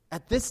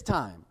at this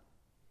time.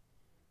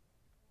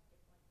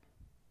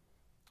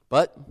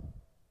 But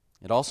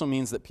it also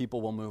means that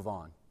people will move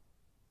on.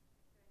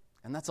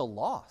 And that's a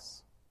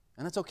loss.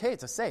 And that's okay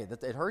to say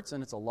that it hurts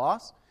and it's a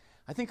loss.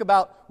 I think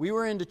about, we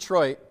were in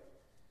Detroit,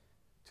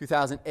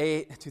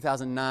 2008,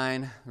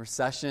 2009,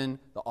 recession,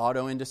 the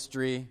auto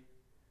industry,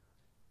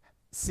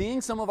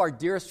 seeing some of our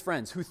dearest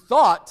friends who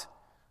thought,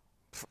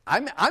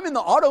 I'm in the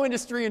auto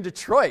industry in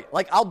Detroit,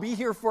 like I'll be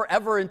here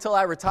forever until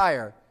I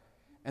retire.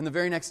 And the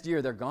very next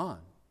year, they're gone.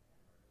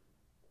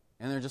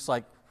 And they're just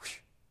like, whoosh,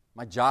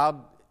 my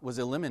job was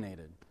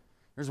eliminated.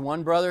 There's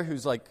one brother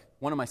who's like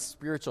one of my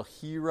spiritual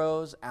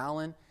heroes,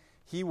 Alan.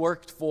 He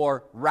worked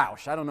for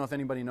Roush. I don't know if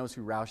anybody knows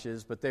who Roush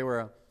is, but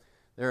they're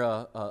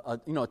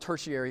a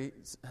tertiary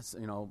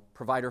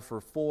provider for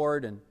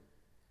Ford, and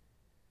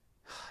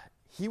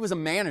he was a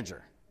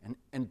manager.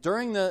 And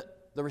during the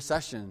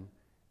recession,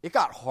 it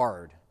got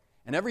hard.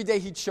 And every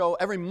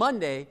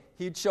Monday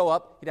he'd show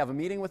up, he'd have a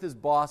meeting with his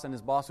boss, and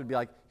his boss would be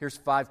like, here's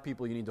 5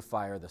 people you need to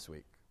fire this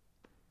week.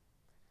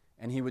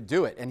 And he would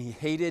do it, and he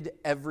hated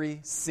every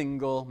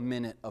single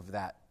minute of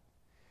that.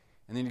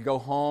 And then he'd go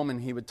home,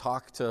 and he would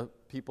talk to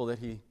people that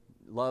he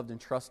loved and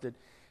trusted.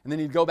 And then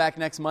he'd go back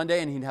next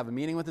Monday, and he'd have a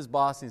meeting with his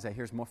boss, and he'd say,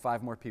 here's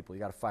 5 more people. You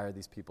got to fire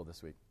these people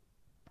this week.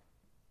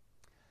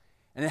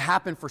 And it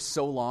happened for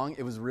so long,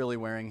 it was really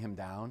wearing him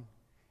down.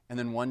 And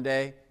then one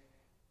day,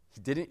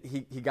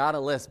 he got a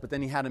list, but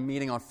then he had a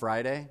meeting on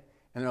Friday,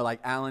 and they're like,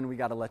 Alan, we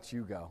got to let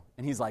you go.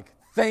 And he's like,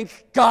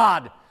 thank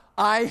God,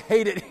 I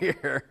hate it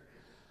here.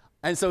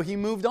 And so he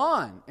moved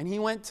on, and he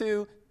went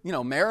to,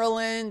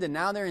 Maryland, and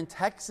now they're in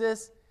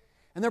Texas,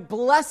 and they're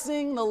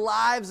blessing the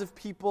lives of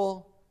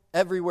people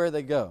everywhere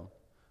they go.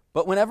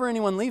 But whenever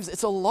anyone leaves,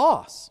 it's a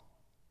loss.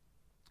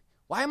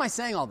 Why am I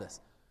saying all this?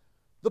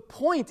 The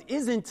point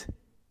isn't,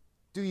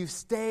 do you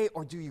stay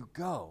or do you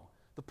go?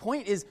 The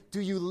point is,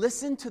 do you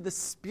listen to the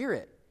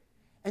Spirit?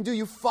 And do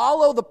you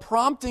follow the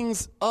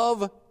promptings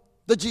of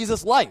the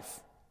Jesus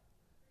life?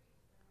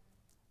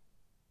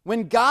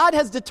 When God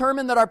has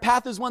determined that our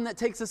path is one that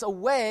takes us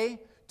away,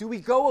 do we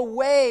go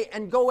away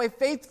and go away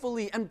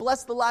faithfully and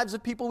bless the lives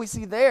of people we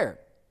see there?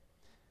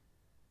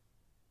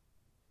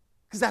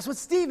 Because that's what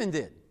Stephen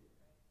did.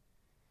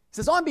 He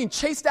says, I'm being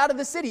chased out of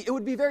the city. It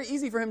would be very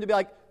easy for him to be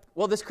like,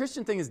 well, this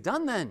Christian thing is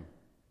done then.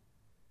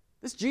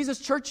 This Jesus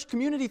church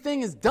community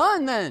thing is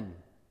done then.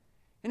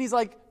 And he's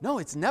like, no,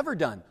 it's never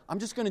done. I'm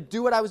just going to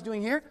do what I was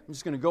doing here. I'm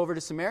just going to go over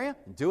to Samaria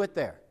and do it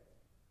there.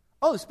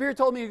 Oh, the Spirit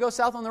told me to go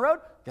south on the road.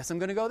 Guess I'm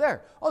going to go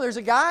there. Oh, there's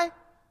a guy.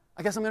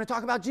 I guess I'm going to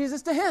talk about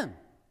Jesus to him.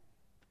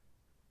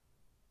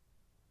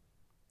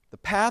 The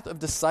path of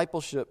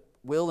discipleship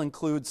will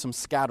include some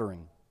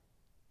scattering.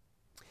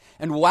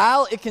 And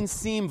while it can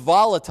seem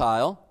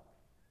volatile,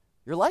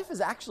 your life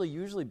is actually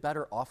usually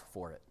better off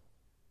for it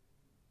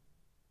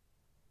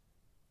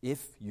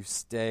if you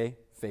stay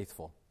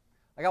faithful.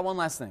 I got one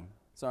last thing.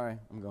 Sorry,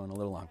 I'm going a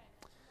little long.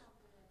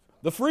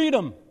 The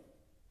freedom.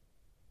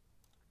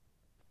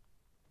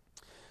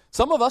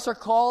 Some of us are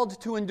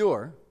called to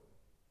endure.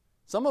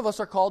 Some of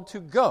us are called to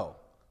go,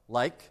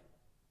 like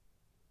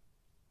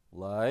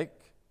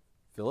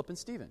Philip and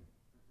Stephen.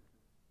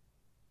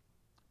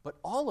 But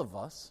all of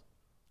us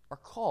are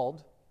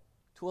called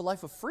to a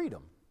life of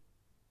freedom.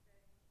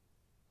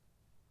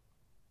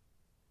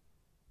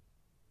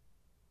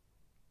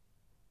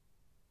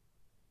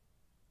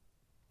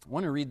 I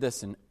want to read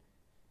this in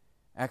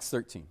Acts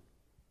 13.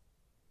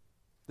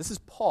 This is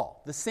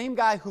Paul, the same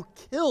guy who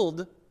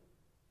killed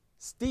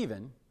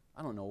Stephen.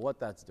 I don't know what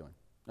that's doing.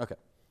 Okay.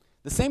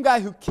 The same guy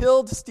who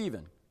killed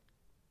Stephen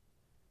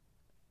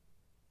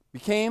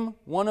became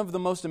one of the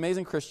most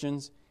amazing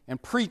Christians and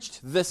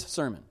preached this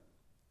sermon.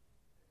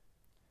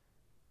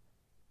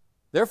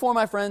 Therefore,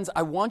 my friends,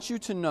 I want you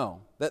to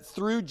know that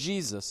through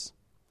Jesus,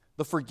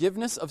 the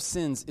forgiveness of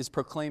sins is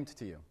proclaimed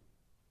to you.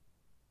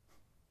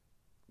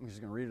 I'm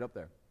just going to read it up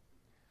there.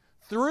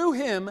 Through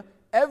him,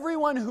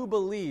 everyone who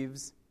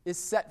believes is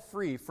set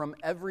free from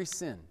every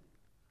sin,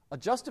 a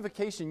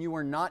justification you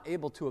were not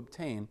able to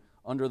obtain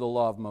under the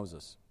law of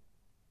Moses.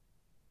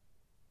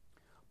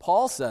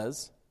 Paul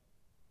says,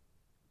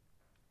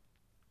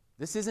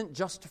 this isn't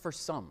just for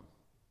some.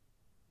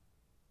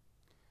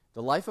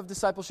 The life of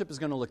discipleship is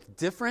going to look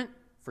different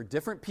for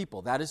different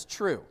people. That is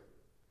true.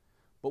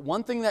 But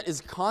one thing that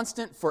is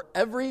constant for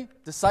every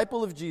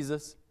disciple of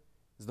Jesus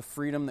is the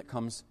freedom that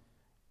comes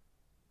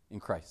in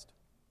Christ.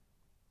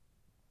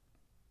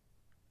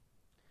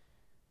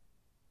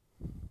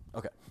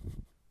 Okay.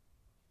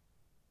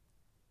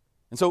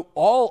 And so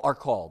all are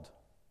called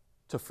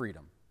to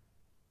freedom.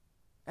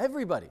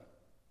 Everybody.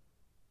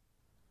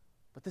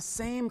 But the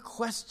same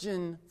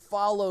question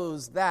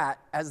follows that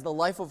as the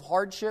life of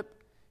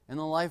hardship and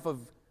the life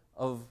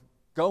of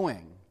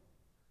going.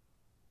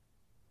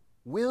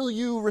 Will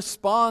you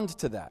respond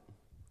to that?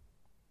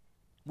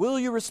 Will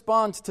you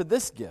respond to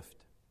this gift?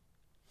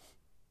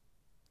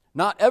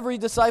 Not every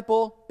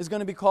disciple is going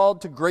to be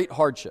called to great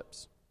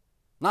hardships.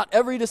 Not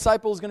every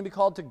disciple is going to be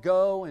called to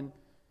go and,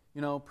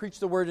 preach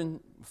the word in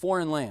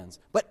foreign lands.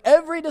 But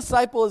every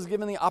disciple is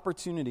given the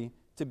opportunity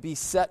to be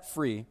set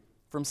free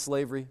from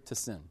slavery to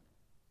sin.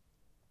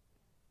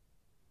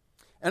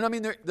 And I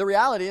mean, the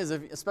reality is,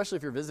 especially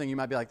if you're visiting, you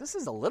might be like, this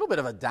is a little bit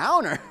of a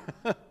downer.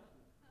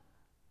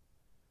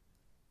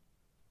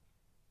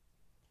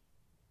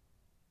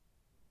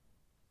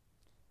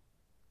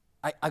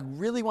 I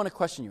really want to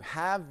question you.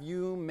 Have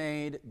you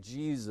made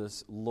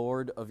Jesus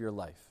Lord of your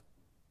life?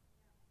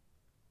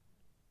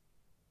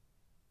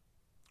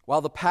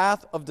 While the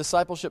path of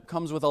discipleship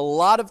comes with a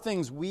lot of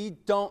things we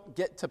don't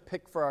get to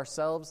pick for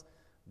ourselves,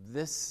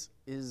 this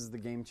is the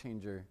game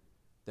changer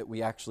that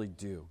we actually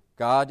do.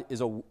 God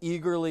is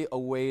eagerly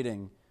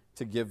awaiting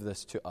to give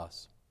this to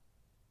us.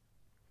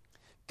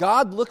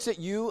 God looks at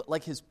you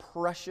like his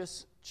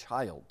precious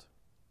child.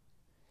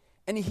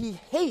 And he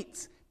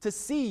hates to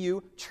see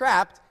you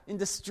trapped in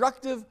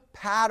destructive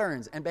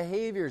patterns and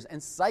behaviors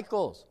and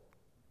cycles.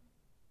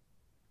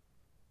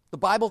 The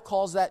Bible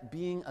calls that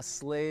being a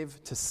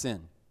slave to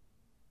sin.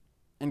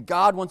 And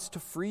God wants to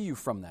free you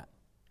from that.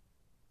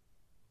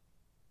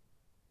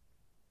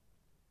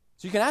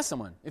 So you can ask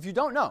someone, if you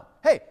don't know,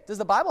 hey, does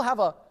the Bible have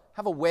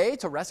a way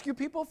to rescue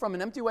people from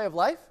an empty way of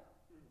life?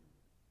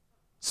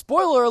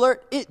 Spoiler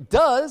alert, it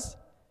does.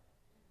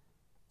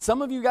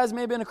 Some of you guys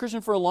may have been a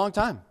Christian for a long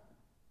time.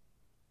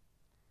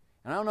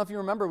 And I don't know if you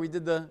remember, we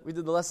did the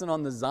lesson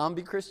on the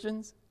zombie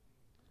Christians,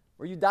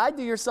 where you died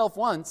to yourself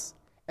once,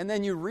 and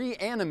then you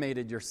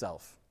reanimated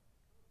yourself.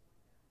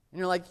 And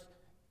you're like,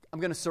 I'm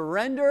going to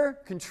surrender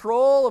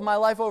control of my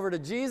life over to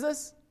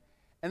Jesus,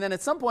 and then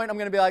at some point I'm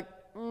going to be like,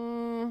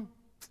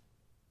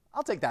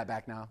 I'll take that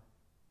back now.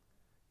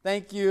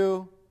 Thank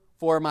you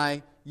for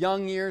my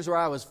young years where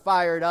I was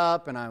fired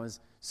up and I was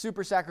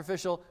super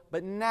sacrificial,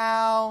 but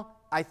now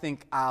I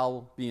think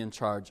I'll be in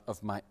charge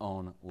of my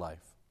own life.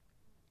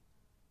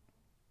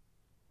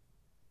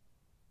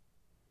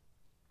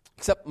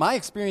 Except my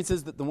experience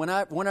is that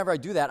whenever I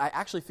do that, I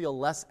actually feel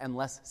less and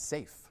less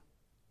safe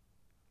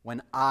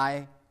when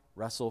I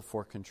wrestle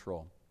for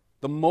control.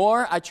 The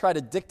more I try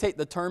to dictate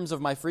the terms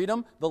of my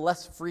freedom, the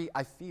less free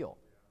I feel.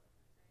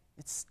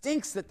 It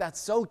stinks that that's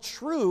so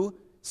true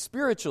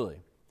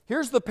spiritually.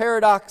 Here's the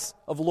paradox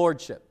of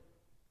lordship.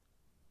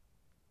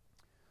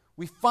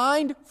 We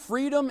find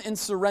freedom in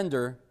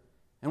surrender,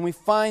 and we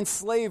find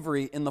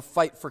slavery in the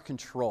fight for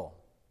control.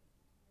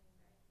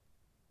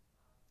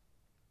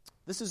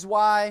 This is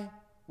why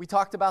we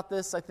talked about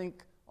this, I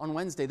think, on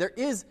Wednesday. There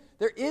is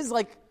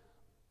like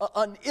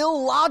an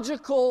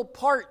illogical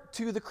part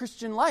to the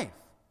Christian life.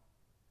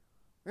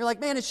 You're like,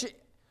 man,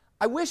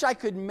 I wish I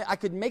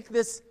could make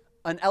this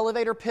an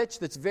elevator pitch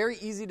that's very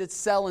easy to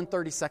sell in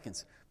 30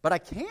 seconds, but I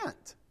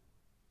can't.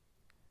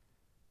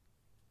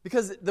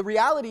 Because the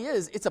reality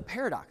is, it's a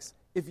paradox.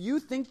 If you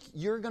think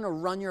you're going to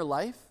run your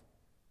life,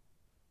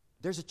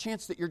 there's a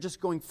chance that you're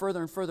just going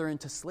further and further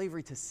into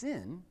slavery to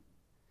sin.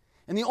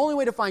 And the only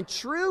way to find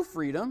true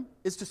freedom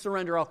is to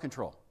surrender all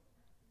control.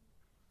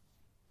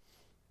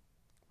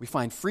 We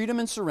find freedom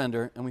in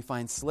surrender, and we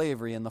find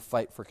slavery in the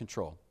fight for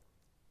control.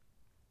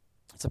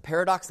 It's a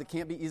paradox that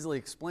can't be easily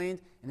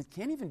explained, and it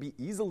can't even be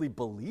easily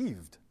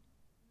believed.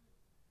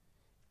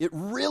 It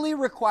really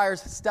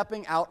requires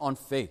stepping out on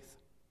faith,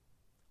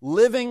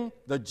 living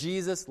the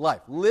Jesus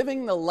life,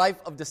 living the life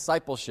of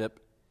discipleship.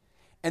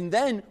 And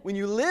then when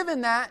you live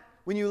in that,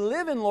 when you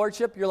live in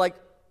lordship, you're like,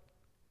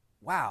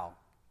 wow,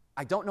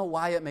 I don't know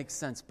why it makes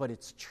sense, but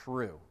it's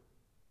true.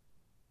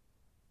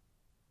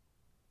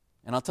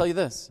 And I'll tell you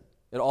this,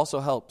 it also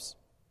helps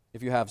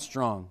if you have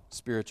strong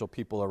spiritual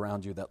people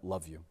around you that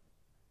love you.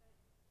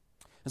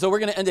 And so we're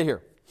going to end it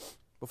here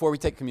before we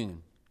take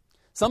communion.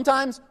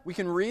 Sometimes we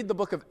can read the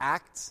book of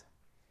Acts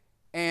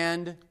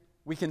and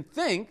we can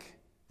think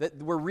that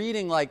we're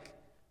reading like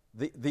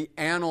the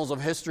annals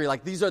of history,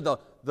 like these are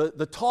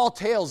the tall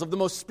tales of the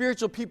most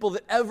spiritual people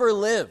that ever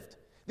lived.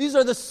 These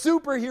are the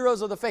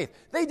superheroes of the faith.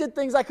 They did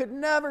things I could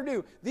never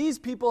do. These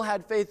people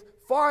had faith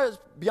far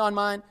beyond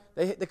mine.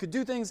 They could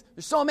do things.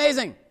 They're so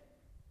amazing.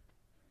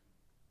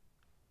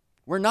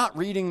 We're not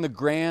reading the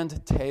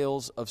grand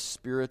tales of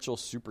spiritual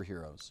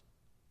superheroes.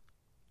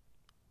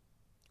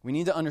 We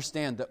need to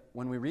understand that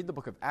when we read the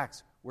book of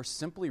Acts, we're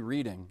simply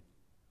reading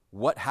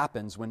what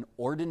happens when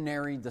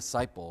ordinary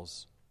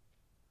disciples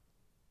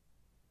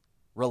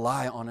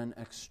rely on an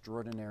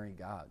extraordinary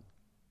God.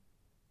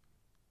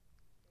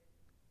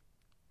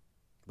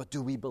 But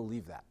do we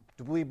believe that?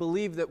 Do we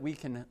believe that we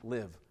can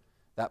live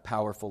that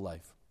powerful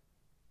life?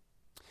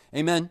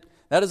 Amen.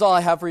 That is all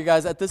I have for you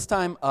guys. At this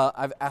time,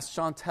 I've asked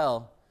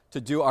Chantel to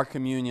do our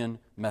communion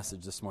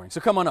message this morning. So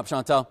come on up,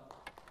 Chantel.